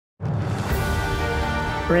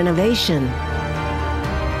renovation,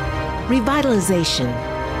 revitalization,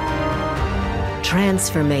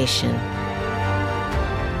 transformation.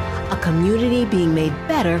 A community being made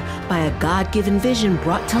better by a God-given vision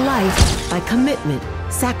brought to life by commitment,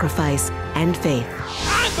 sacrifice, and faith.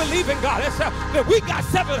 I'm believing God that we got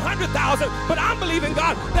 700,000, but I'm believing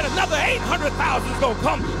God that another 800,000 is going to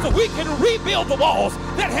come so we can rebuild the walls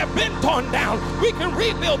that have been torn down. We can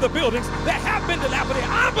rebuild the buildings that have been dilapidated.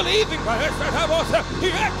 I'm believing God,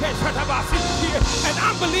 and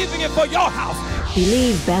I'm believing it for your house.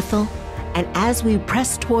 Believe, Bethel. And as we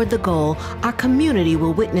press toward the goal, our community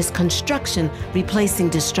will witness construction replacing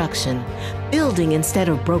destruction, building instead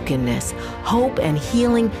of brokenness, hope and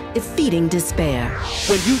healing defeating despair.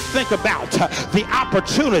 When you think about the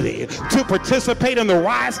opportunity to participate in the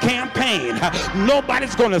Rise campaign,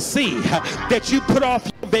 nobody's going to see that you put off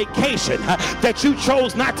vacation, that you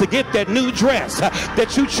chose not to get that new dress,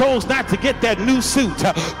 that you chose not to get that new suit.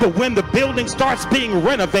 But when the building starts being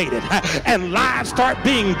renovated and lives start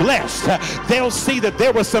being blessed, they'll see that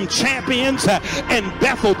there were some champions in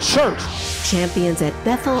Bethel Church. Champions at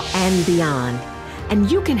Bethel and beyond. And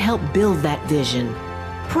you can help build that vision.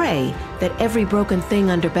 Pray that every broken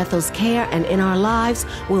thing under Bethel's care and in our lives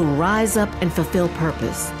will rise up and fulfill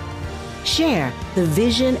purpose. Share the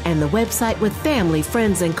vision and the website with family,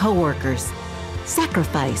 friends, and coworkers.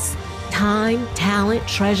 Sacrifice time, talent,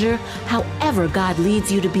 treasure, however God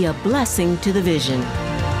leads you to be a blessing to the vision.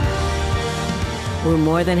 We're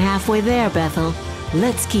more than halfway there, Bethel.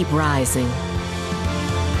 Let's keep rising.